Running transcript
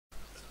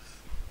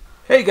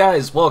Hey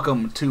guys,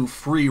 welcome to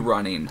Free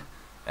Running,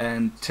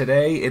 and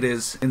today it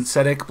is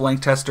Insetic,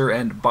 Blank Tester,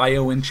 and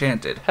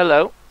BioEnchanted.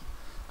 Hello.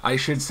 I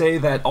should say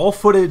that all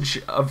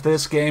footage of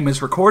this game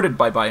is recorded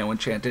by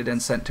BioEnchanted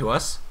and sent to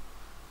us.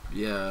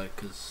 Yeah,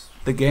 because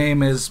the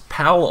game is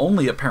PAL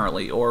only,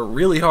 apparently, or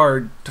really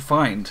hard to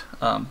find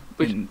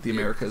in the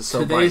Americas.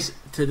 So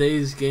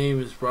today's game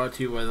is brought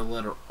to you by the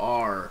letter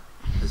R,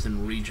 as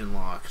in region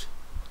locked.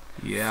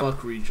 Yeah.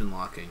 Fuck region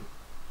locking.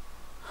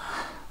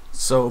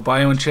 So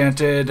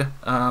BioEnchanted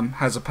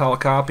has a PAL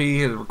copy,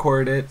 he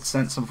recorded it,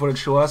 sent some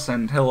footage to us,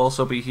 and he'll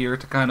also be here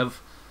to kind of,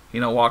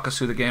 walk us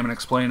through the game and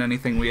explain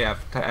anything we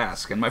have to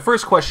ask. And my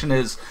first question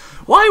is,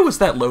 why was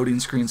that loading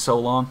screen so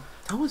long?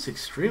 That was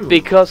extremely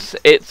Because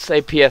it's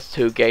a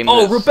PS2 game.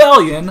 Oh,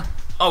 Rebellion!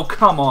 Oh,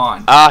 come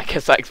on. I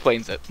guess that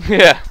explains it.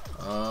 Yeah.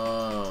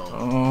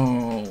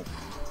 Oh.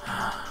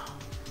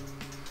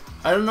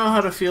 I don't know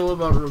how to feel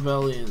about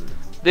Rebellion.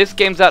 This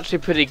game's actually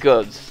pretty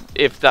good.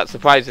 If that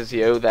surprises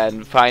you,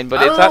 then fine.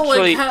 But it's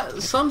actually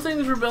some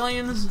things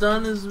Rebellion has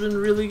done has been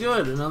really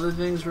good, and other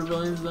things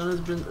Rebellion has done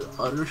has been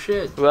utter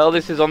shit. Well,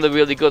 this is on the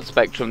really good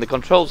spectrum. The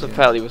controls are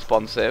fairly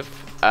responsive.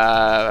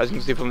 As you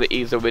can see from the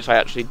ease of which I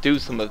actually do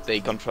some of the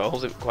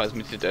controls, it requires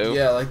me to do.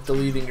 Yeah, like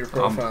deleting your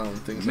profile and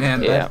things like that.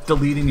 Man, that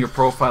deleting your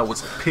profile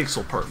was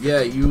pixel perfect.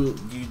 Yeah, you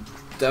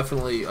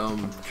definitely, I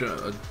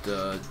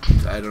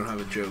don't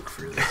have a joke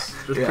for this.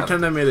 Just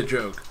pretend I made a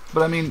joke.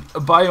 But I mean,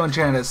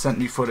 BioEnchanted has sent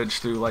me footage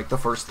through like the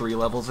first 3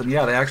 levels, and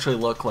yeah, they actually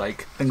look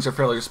like things are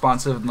fairly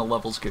responsive, and the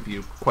levels give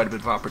you quite a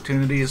bit of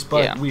opportunities.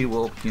 But we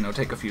will,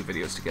 take a few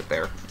videos to get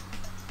there,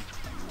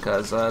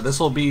 because this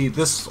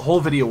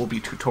whole video will be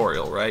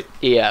tutorial, right?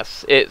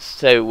 Yes, it's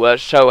to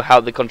show how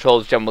the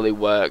controls generally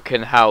work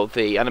and how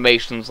the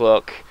animations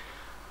look.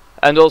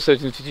 And also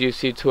to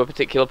introduce you to a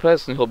particular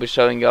person who'll be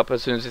showing up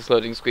as soon as this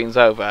loading screen's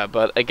over.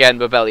 But again,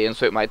 Rebellion,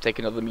 so it might take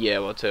another year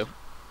or two.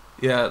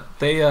 Yeah,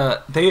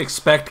 they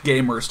expect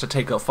gamers to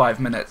take a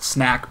 5-minute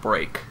snack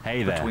break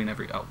between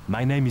every. Oh.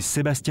 My name is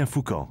Sébastien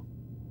Foucault.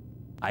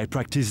 I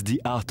practice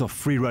the art of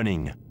free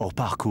running, or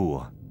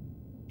parkour.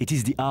 It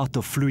is the art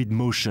of fluid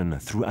motion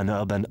through an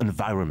urban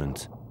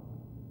environment.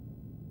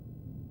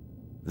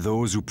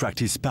 Those who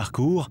practice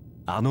parkour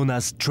are known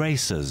as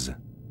tracers.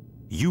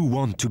 You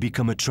want to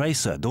become a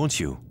tracer, don't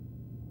you?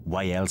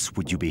 Why else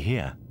would you be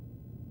here?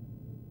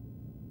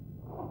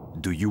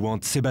 Do you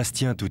want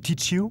Sébastien to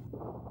teach you?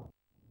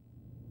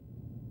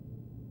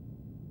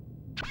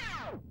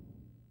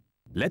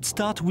 Let's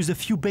start with a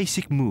few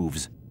basic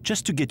moves,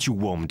 just to get you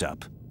warmed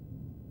up.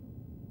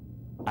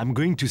 I'm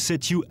going to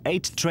set you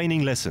 8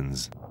 training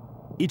lessons.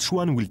 Each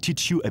one will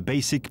teach you a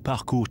basic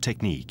parkour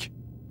technique.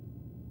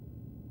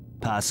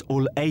 Pass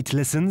all 8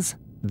 lessons,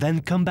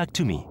 then come back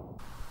to me.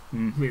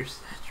 Mirror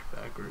snatch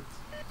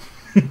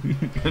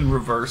backwards. In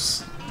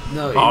reverse.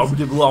 No,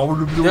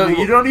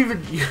 you don't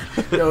even.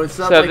 No, it's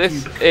not. So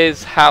this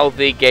is how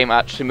the game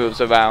actually moves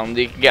around.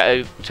 You can get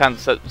a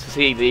chance to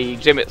see the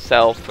gym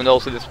itself and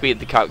also the speed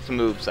the character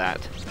moves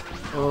at.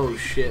 Oh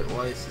shit!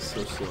 Why is this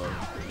so slow?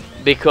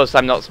 Because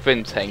I'm not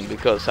sprinting.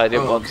 Because I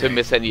didn't want to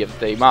miss any of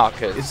the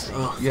markers.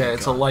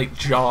 It's a light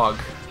jog.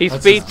 He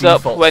speeds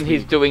up when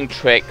he's doing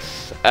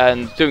tricks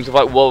and doing stuff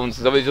like walls and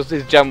stuff. It's just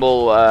his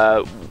general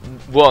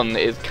run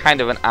is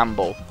kind of an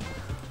amble.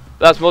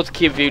 That's more to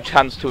give you a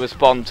chance to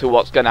respond to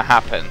what's going to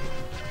happen.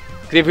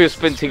 Because if you were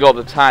sprinting all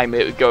the time,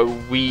 it would go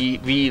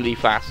really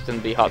fast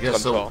and be hard to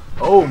control.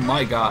 Oh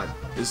my god.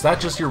 Is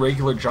that just your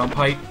regular jump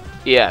height?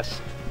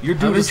 Yes.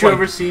 Haven't you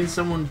ever seen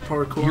someone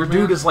parkour? Your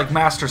dude is like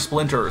Master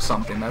Splinter or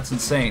something. That's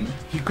insane.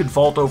 He could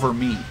vault over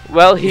me.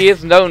 Well, he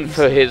is known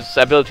for his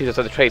abilities as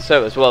a tracer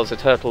as well as a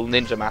turtle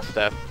ninja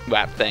master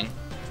rap thing.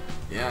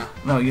 Yeah.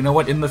 No, you know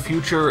what? In the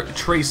future,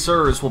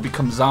 tracers will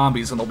become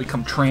zombies and they'll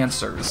become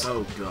trancers.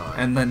 Oh god.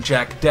 And then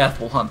Jack Death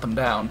will hunt them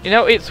down. You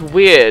know, it's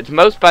weird.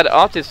 Most bad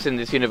artists in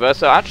this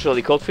universe are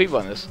actually called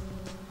freerunners.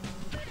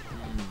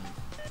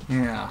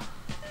 Yeah.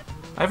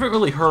 I haven't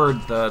really heard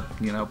the,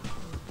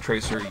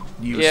 tracer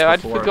used before. Yeah,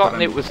 I'd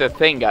forgotten it was a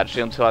thing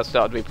actually until I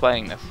started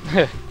replaying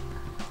this.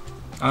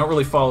 I don't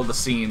really follow the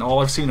scene. All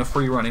I've seen of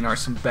free running are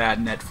some bad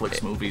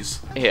Netflix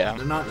movies. Yeah.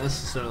 They're not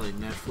necessarily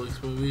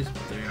Netflix movies,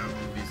 but they are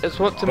movies. I just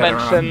want to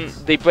mention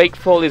the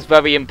breakfall is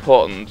very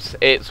important.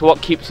 It's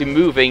what keeps you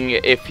moving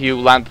if you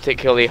land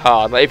particularly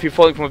hard. Like if you're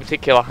falling from a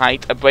particular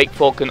height, a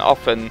breakfall can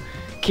often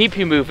keep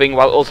you moving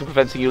while also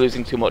preventing you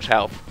losing too much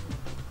health.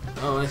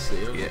 Oh, I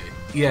see. Okay.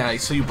 Yeah,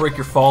 so you break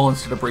your fall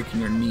instead of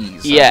breaking your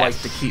knees. Yes. I like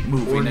to keep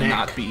moving and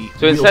not be.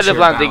 So instead of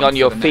landing on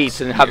your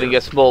feet and having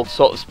a small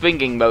sort of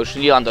springing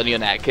motion, you land on your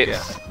neck.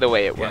 It's the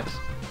way it works.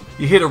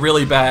 You hit a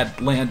really bad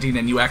landing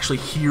and you actually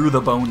hear the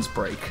bones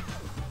break.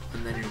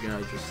 And then your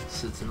guy just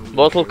sits in a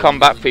Mortal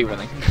Kombat free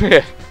running.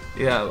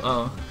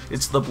 Yeah,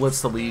 it's the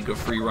Blitz the League of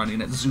free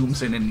running. It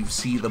zooms in and you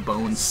see the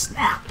bones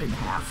snap in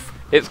half.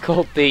 It's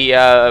called the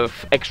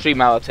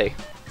extremality.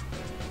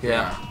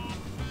 Yeah.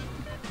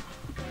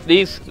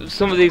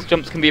 Some of these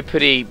jumps can be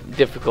pretty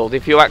difficult.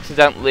 If you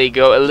accidentally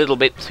go a little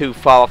bit too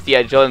far off the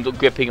edge, you'll end up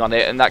gripping on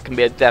it, and that can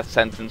be a death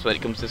sentence when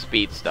it comes to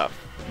speed stuff.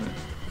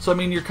 So I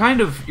mean, you're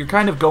kind of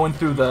going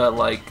through the,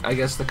 like, I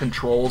guess the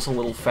controls a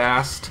little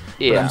fast.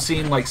 Yeah. But I'm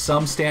seeing like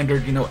some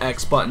standard, you know,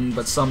 X button,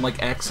 but some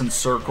like X and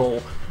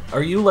circle.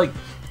 Are you like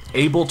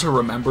able to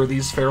remember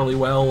these fairly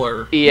well,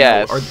 or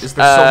yes? You know, or is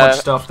there so much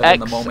stuff that X in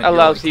the moment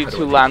allows you're, like, you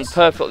to land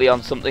perfectly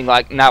on something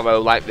like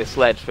narrow, like this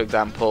ledge, for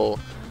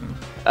example.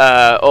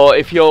 Or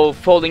if you're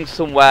falling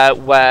somewhere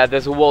where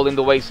there's a wall in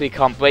the way so you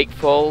can't break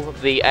fall,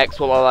 the X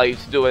will allow you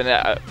to do an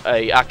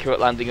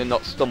accurate landing and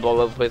not stumble all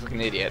over the place like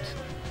an idiot.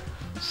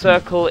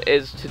 Circle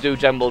is to do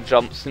general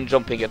jumps and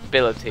jumping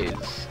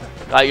abilities,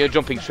 like your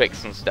jumping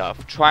tricks and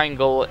stuff.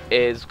 Triangle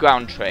is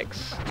ground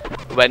tricks,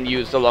 when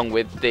used along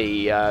with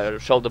the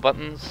shoulder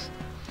buttons.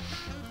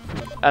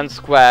 And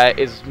square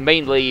is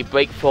mainly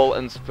break fall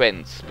and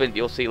sprint. Sprint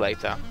you'll see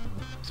later.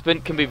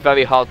 Sprint can be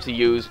very hard to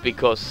use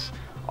because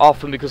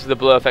often because of the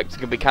blur effect it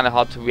can be kind of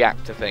hard to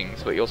react to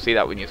things, but you'll see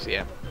that when you see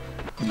it.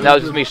 That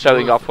was just me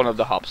showing off one of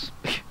the hops.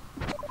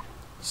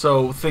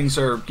 So things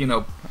are, you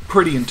know,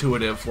 pretty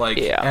intuitive, like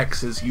yeah.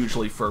 X is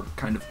usually for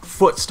kind of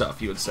foot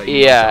stuff, you would say.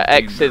 Yeah,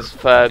 X is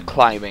for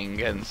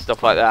climbing and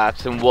stuff like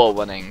that, and wall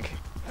running.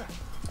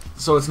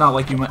 So it's not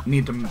like you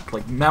need to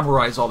like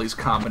memorize all these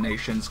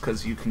combinations,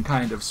 because you can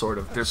kind of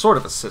there's sort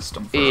of a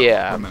system for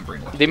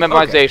remembering what the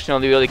memorization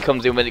only really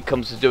comes in when it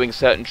comes to doing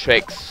certain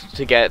tricks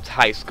to get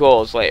high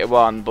scores later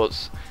on,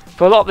 but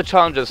for a lot of the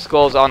challenges,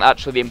 scores aren't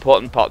actually the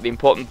important part. The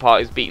important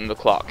part is beating the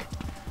clock.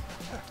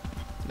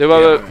 There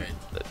are,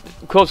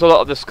 of course, a lot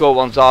of the score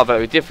ones are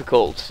very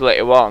difficult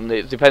later on.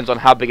 It depends on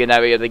how big an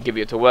area they give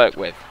you to work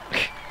with.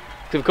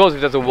 Because of course,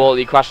 if there's a wall,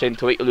 you crash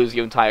into it, you lose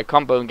your entire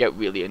combo and get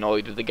really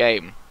annoyed with the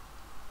game.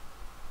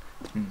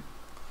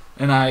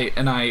 And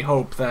I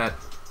hope that,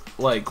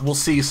 like, we'll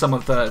see some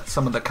of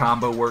the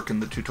combo work in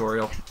the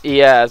tutorial.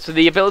 Yeah, so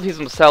the abilities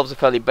themselves are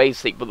fairly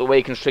basic, but the way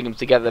you can string them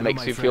together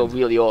makes you feel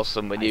really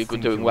awesome when you're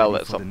doing well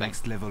at something.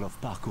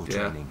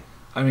 Yeah.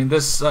 I mean,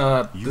 this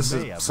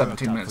is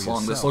 17 minutes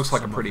long. This looks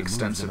like a pretty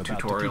extensive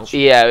tutorial.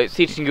 Yeah, it's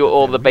teaching you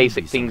all the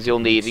basic things you'll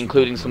need,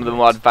 including some of the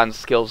more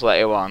advanced skills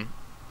later on.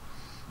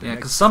 Yeah,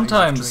 because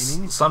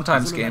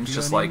sometimes games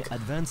just like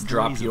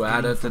drop you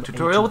out of the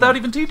tutorial without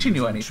even teaching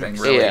you anything,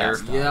 really.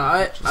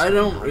 Yeah, I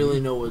don't really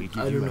know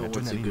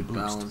what's a good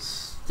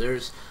balance.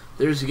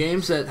 There's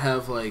games that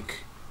have like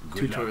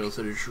tutorials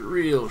that are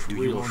real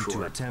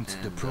short, and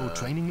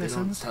they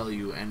don't tell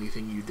you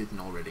anything you didn't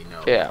already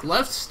know. Yeah.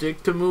 Left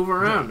stick to move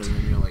around, and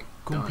then you're like,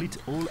 done.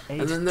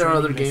 And then there are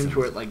other games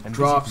where it like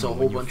drops a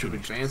whole bunch of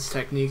advanced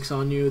techniques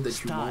on you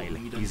that you won't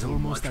need until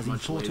much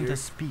later.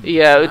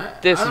 Yeah,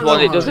 this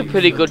one, it does a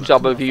pretty good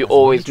job of you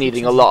always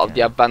needing a lot of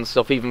the advanced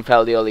stuff even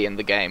fairly early in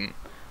the game.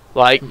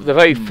 Like, the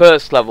very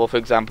first level, for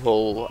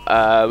example,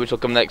 which will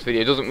come next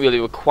video, doesn't really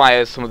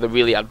require some of the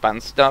really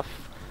advanced stuff.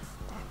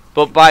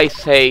 But by,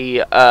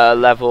 say,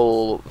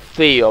 level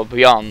 3 or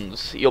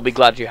beyond, you'll be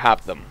glad you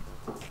have them.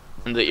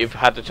 And that you've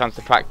had the chance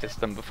to practice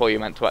them before you're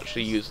meant to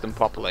actually use them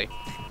properly.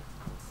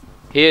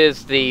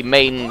 Here's the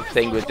main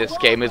thing with this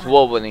game, is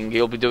wall running.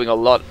 You'll be doing a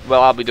lot,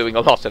 well, I'll be doing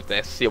a lot of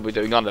this. You'll be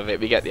doing none of it,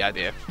 we get the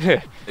idea.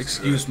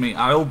 Excuse me,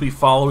 I'll be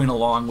following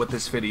along with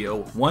this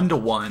video,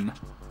 1-to-1.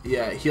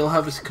 Yeah, he'll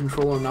have his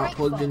controller not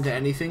plugged into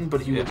anything,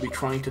 but he will be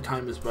trying to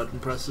time his button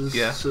presses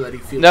so that he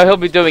feels... No, he'll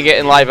be doing it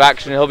in live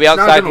action. He'll be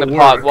outside in the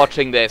park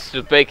watching this,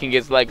 just breaking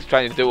his legs,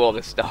 trying to do all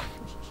this stuff.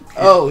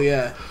 Oh,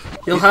 yeah.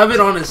 He'll have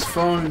it on his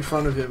phone in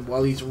front of him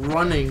while he's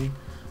running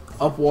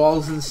up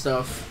walls and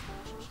stuff,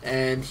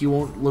 and he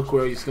won't look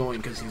where he's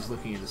going because he's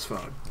looking at his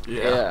phone.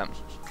 Yeah.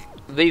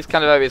 These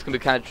kind of areas can be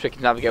kind of tricky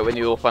to navigate when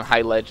you're up on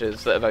high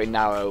ledges that are very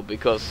narrow,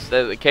 because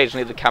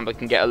occasionally the camera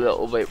can get a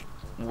little bit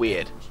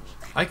weird.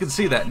 I can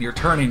see that in your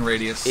turning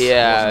radius.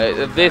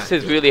 Yeah, this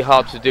is really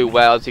hard to do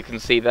well, as you can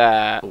see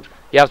there.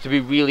 You have to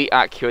be really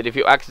accurate. If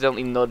you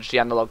accidentally nudge the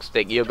analog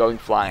stick, you're going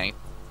flying.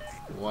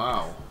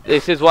 Wow.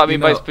 This is what I mean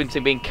by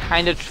sprinting being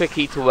kind of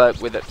tricky to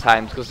work with at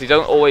times, because they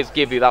don't always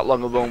give you that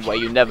long a runway.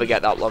 You never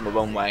get that long a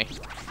runway.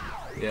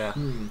 Yeah.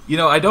 You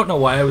know, I don't know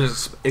why I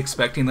was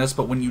expecting this,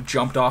 but when you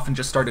jumped off and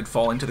just started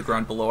falling to the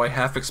ground below, I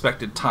half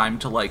expected time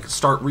to, like,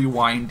 start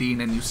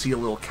rewinding and you see a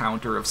little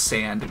counter of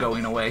sand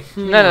going away.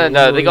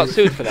 No, they got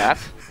sued for that.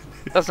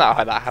 That's not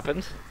how that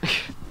happened.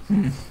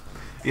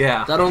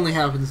 Yeah. That only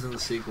happens in the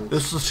sequels.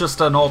 This was just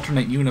an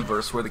alternate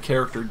universe where the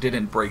character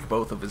didn't break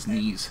both of his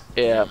knees.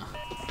 Yeah.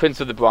 Prince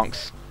of the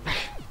Bronx.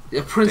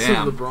 Yeah, Prince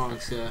of the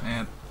Bronx, yeah.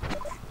 Man.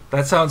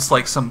 That sounds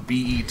like some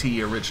BET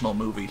original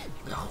movie.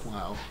 Oh,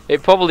 wow.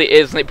 It probably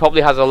is, and it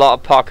probably has a lot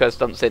of parkour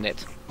stunts in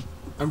it.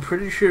 I'm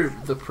pretty sure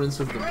the Prince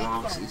of the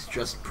Bronx is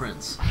just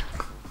Prince.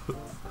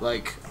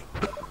 Like,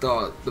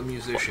 the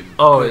musician.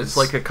 Oh, Prince. It's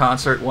like a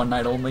concert one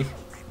night only?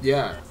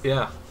 Yeah.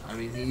 Yeah. I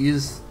mean, he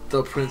is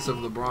the Prince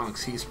of the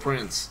Bronx. He's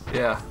Prince.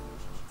 Yeah.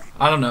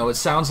 I don't know, it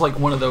sounds like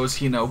one of those,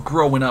 you know,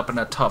 growing up in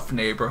a tough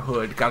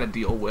neighborhood, gotta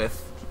deal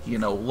with, you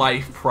know,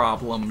 life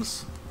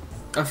problems.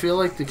 I feel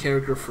like the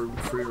character for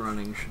free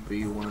running should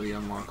be one of the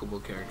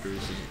unlockable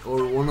characters,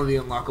 or one of the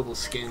unlockable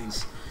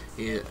skins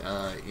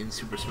in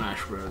Super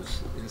Smash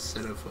Bros.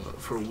 Instead of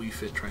for Wii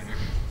Fit Trainer.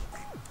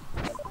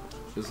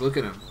 Just look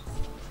at him.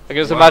 I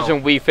can just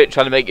imagine Wii Fit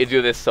trying to make you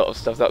do this sort of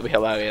stuff. That would be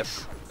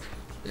hilarious.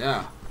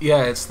 Yeah.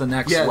 Yeah, it's the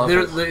next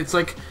level. It's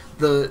like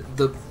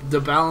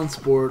the balance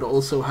board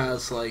also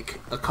has like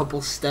a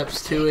couple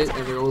steps to it,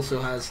 and it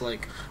also has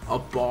like a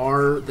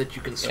bar that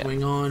you can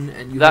swing on,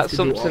 and that's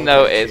something to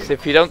notice.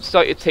 If you don't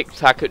start your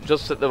tic-tac at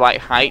just at the right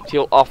height,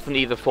 you'll often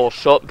either fall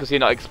short because you're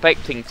not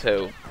expecting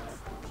to,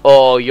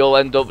 or you'll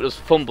end up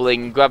just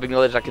fumbling, grabbing the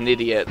ledge like an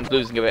idiot, and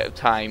losing a bit of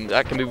time.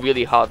 That can be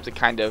really hard to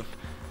kind of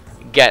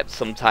get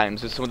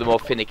sometimes with some of the more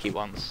finicky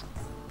ones.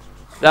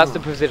 That's the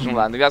precision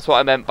landing. That's what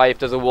I meant by if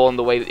there's a wall in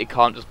the way that you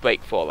can't just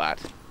break for that.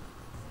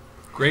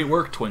 Great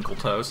work, Twinkle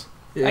Toes.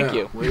 Yeah, thank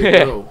you. Way to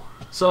go.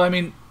 So I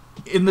mean,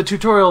 in the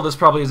tutorial, this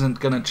probably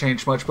isn't going to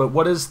change much. But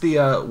what is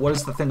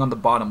the thing on the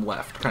bottom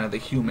left? Kind of the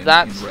human in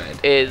red.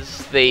 That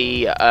is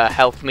the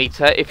health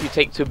meter. If you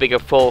take too big a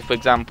fall, for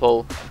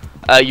example,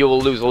 you will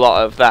lose a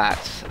lot of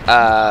that.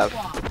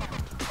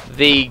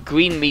 The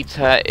green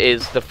meter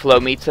is the flow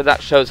meter.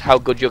 That shows how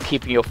good you're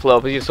keeping your flow.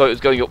 Because you saw it was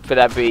going up for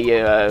every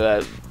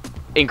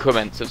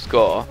increments of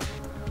score.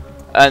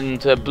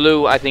 And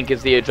blue, I think,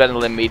 is the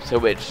adrenaline meter,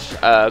 which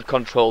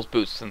controls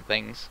boosts and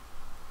things.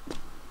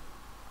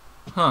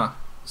 Huh.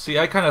 See,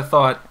 I kind of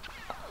thought...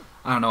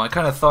 I don't know, I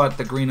kind of thought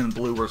the green and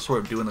blue were sort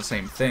of doing the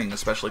same thing,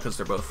 especially because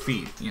they're both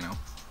feet, you know.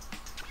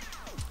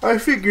 I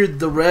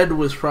figured the red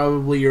was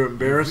probably your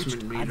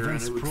embarrassment meter,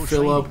 and it would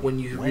fill up when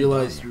you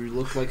realized you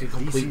looked like a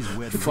complete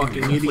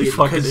fucking idiot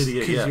because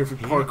you're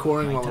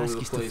parkouring all over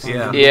the place.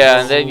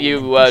 Yeah, and then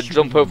you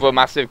jump over a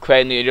massive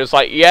crane and you're just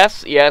like,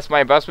 yes,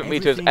 my embarrassment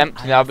meter is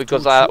empty now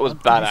because that was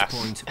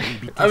badass.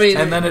 I mean,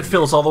 and then it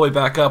fills all the way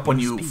back up when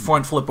you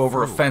front flip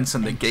over a fence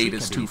and the gate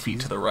is 2 feet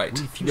to the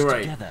right. You're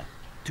right.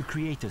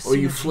 Or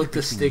you flick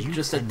the stick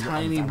just a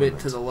tiny bit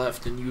to the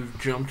left and you've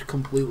jumped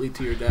completely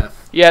to your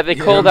death. Yeah, they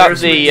call that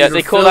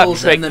that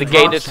trick the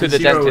gainer to the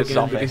dentist's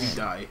office.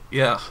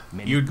 Yeah,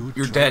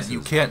 you're dead. You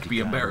can't be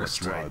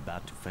embarrassed. Yeah,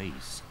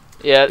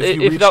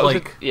 if that was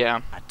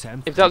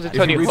if that was a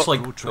Tony Hawk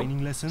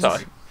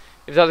sorry,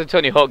 if that was a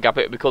Tony Hawk gap,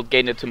 it would be called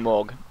gainer to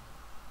morgue.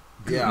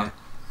 Yeah.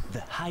 The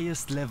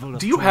highest level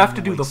of do you have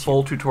to do the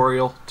full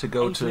tutorial to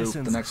go to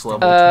the next level?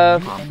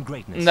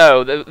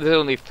 No, there's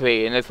only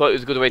 3, and I thought it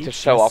was a good way to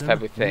show off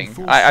everything.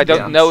 I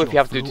don't know if you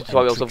have to do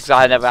tutorials, because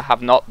I never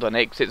have not done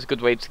it, because it's a good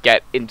way to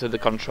get into the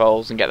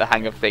controls and get the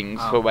hang of things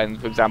for when,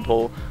 for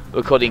example, a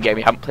recording game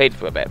you haven't played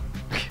for a bit.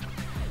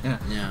 Yeah.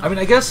 I mean,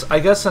 I guess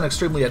an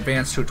extremely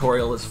advanced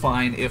tutorial is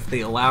fine if they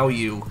allow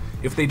you,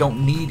 if they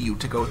don't need you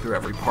to go through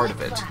every part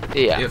of it.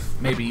 Yeah. If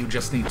maybe you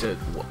just need to,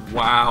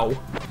 wow.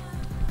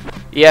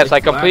 Yes, I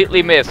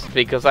completely missed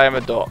because I am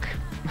a dork.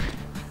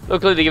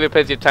 Luckily, they give me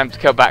plenty of time to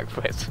come back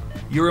for it.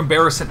 Your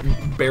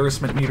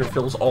embarrassment meter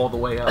fills all the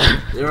way up.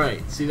 You're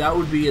right. See, that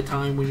would be a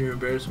time when your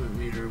embarrassment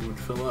meter would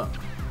fill up.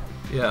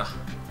 Yeah.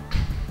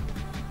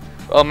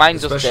 Well, mine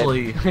just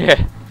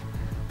did.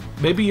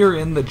 Maybe you're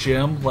in the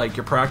gym, like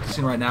you're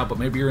practicing right now, but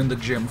maybe you're in the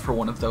gym for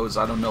one of those,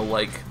 I don't know,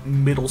 like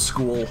middle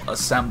school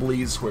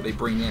assemblies where they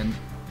bring in,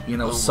 you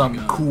know,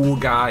 some cool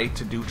guy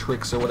to do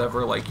tricks or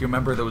whatever. Like, you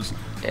remember those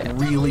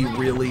really,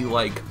 really,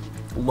 like,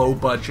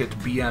 low-budget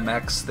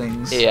BMX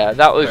things? Yeah,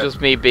 that was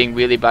just me being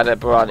really bad at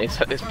Baranis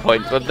at this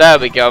point. But there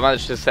we go, I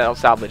managed to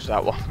salvage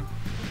that one.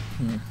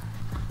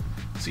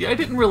 See, I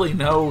didn't really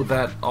know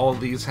that all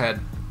of these had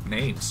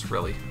names,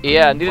 really.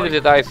 Yeah, neither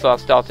did I, so I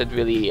started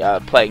really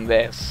playing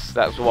this.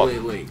 That's what...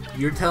 Wait.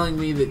 You're telling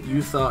me that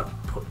you thought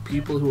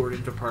people who were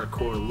into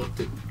parkour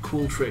looked at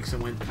cool tricks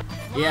and went,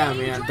 yeah,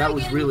 man, that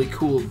was really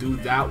cool, do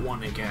that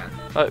one again.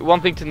 One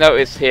thing to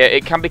notice here,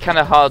 it can be kind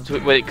of hard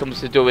when it comes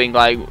to doing,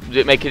 like,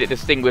 making it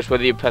distinguish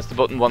whether you press the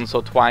button once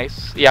or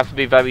twice. You have to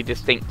be very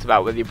distinct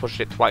about whether you push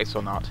it twice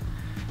or not.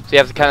 So you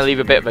have to kind of leave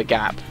a bit of a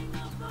gap.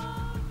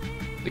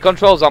 The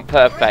controls aren't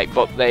perfect,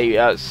 but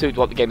they suit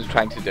what the game is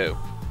trying to do.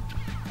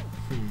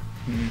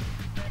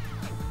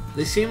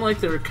 They seem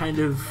like they're kind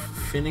of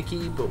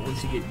finicky, but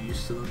once you get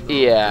used to them,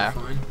 they're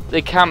fine.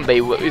 They can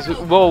be.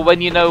 Well, when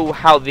you know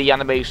how the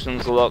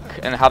animations look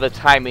and how the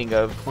timing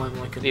of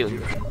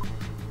dealing.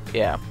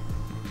 Yeah,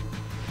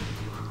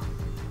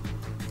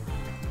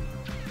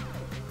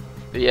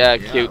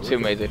 cute too,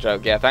 made a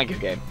joke. Yeah, thank you,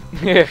 game.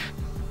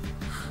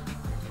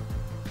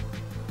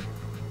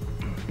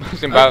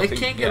 I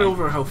can't get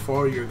over how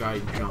far your guy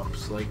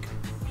jumps. Like,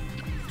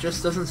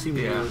 just doesn't seem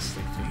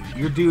realistic to me.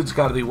 Your dude's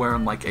got to be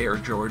wearing like Air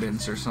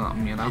Jordans or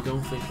something, you know. I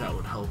don't think that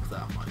would help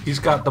that much. He's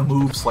got the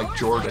moves like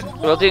Jordan.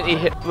 Well, didn't he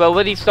hit? Well,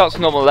 when he starts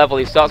normal level,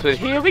 he starts with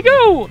 "Here we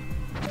go."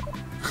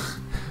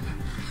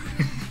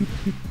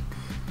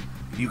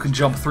 You can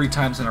jump 3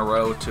 times in a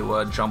row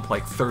to jump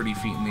like 30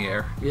 feet in the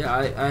air. Yeah,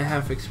 I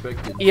have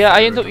expected. Yeah,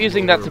 I end up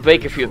using that to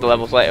break a few of the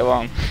levels later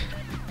on.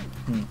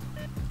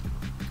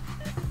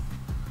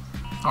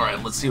 All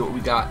right, let's see what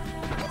we got.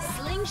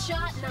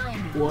 Slingshot 9.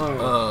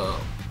 Whoa.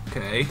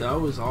 Okay. That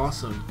was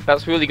awesome.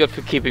 That's really good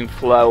for keeping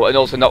flow and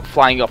also not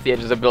flying off the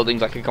edges of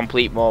buildings like a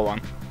complete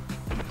moron.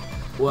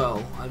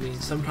 Well, I mean,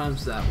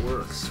 sometimes that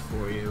works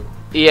for you.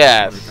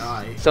 Yes.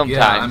 Sometimes,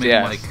 yeah, I mean,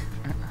 like,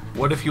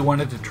 what if you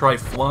wanted to try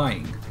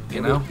flying,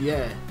 you know?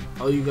 Yeah.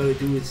 all you gotta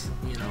do is,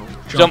 you know,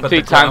 jump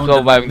 3 times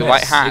while wearing the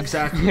right hat.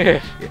 Exactly.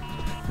 Yeah.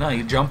 No,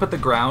 you jump at the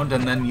ground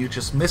and then you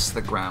just miss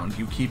the ground.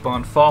 You keep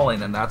on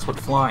falling, and that's what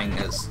flying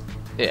is.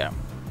 Yeah.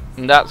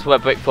 And that's where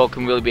Brickfall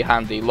can really be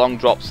handy. Long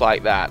drops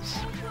like that.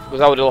 Because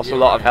I would have lost a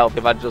lot of health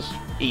if I'd just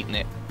eaten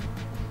it.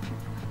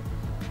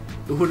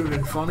 It would have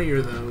been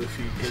funnier though if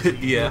you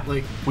just, yeah.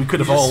 Like we could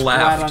have all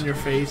laughed on your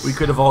face. We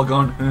could have all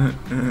gone.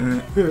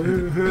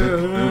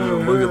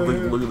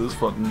 look at this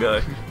fucking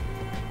guy.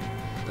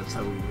 That's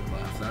how we would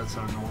laugh. That's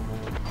our normal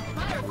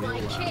real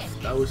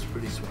laugh. That was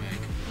pretty swag.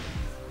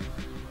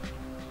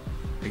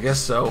 I guess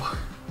so.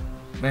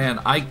 Man,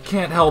 I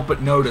can't help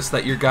but notice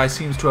that your guy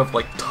seems to have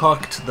like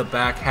tucked the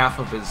back half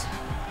of his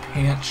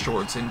pants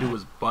shorts into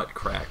his butt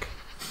crack.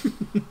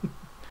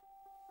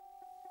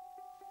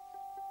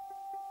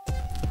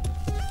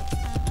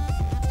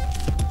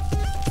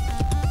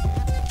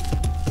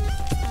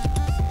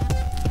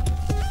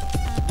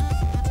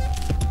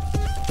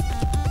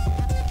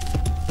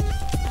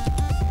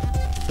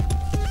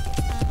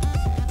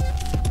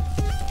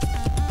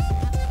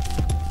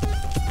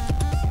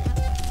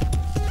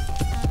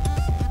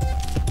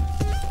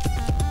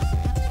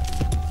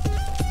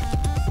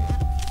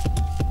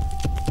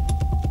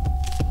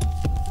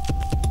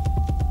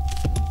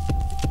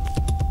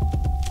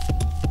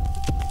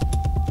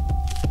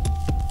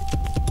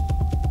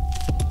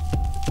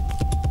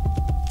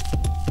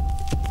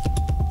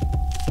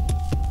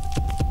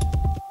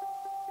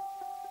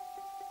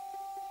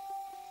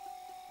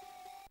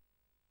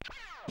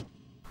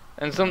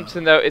 And something to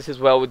notice as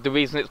well, with the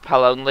reason it's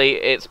PAL only,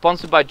 it's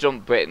sponsored by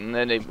Jump Britain,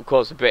 and of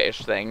course a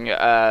British thing.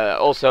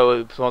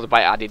 Also sponsored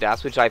by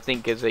Adidas, which I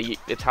think is a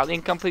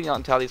Italian company, not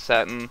entirely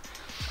certain.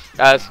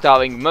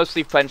 Starring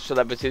mostly French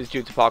celebrities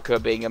due to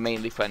parkour being a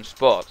mainly French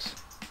sport.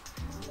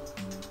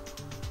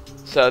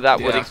 So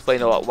that would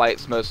explain a lot why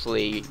it's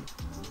mostly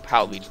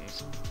PAL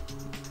regions.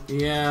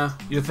 Yeah,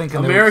 you're thinking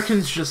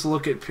Americans just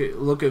look at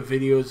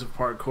videos of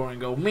parkour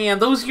and go, "Man,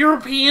 those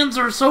Europeans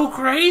are so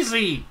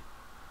crazy."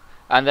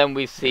 And then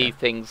we see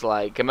things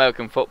like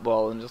American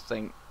football and just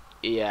think,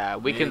 yeah,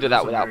 we can do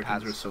that without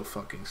Americans pads. Are so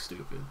fucking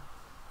stupid.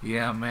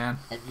 Yeah, man.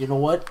 And you know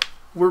what?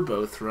 We're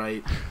both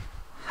right.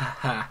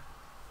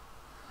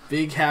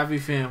 Big happy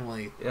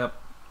family. Yep.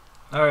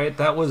 Alright,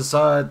 that was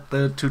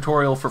the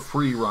tutorial for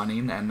free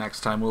running, and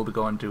next time we'll be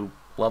going to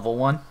level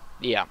 1.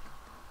 Yeah.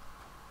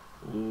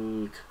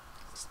 Ooh.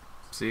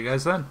 See you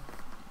guys then.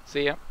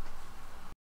 See ya.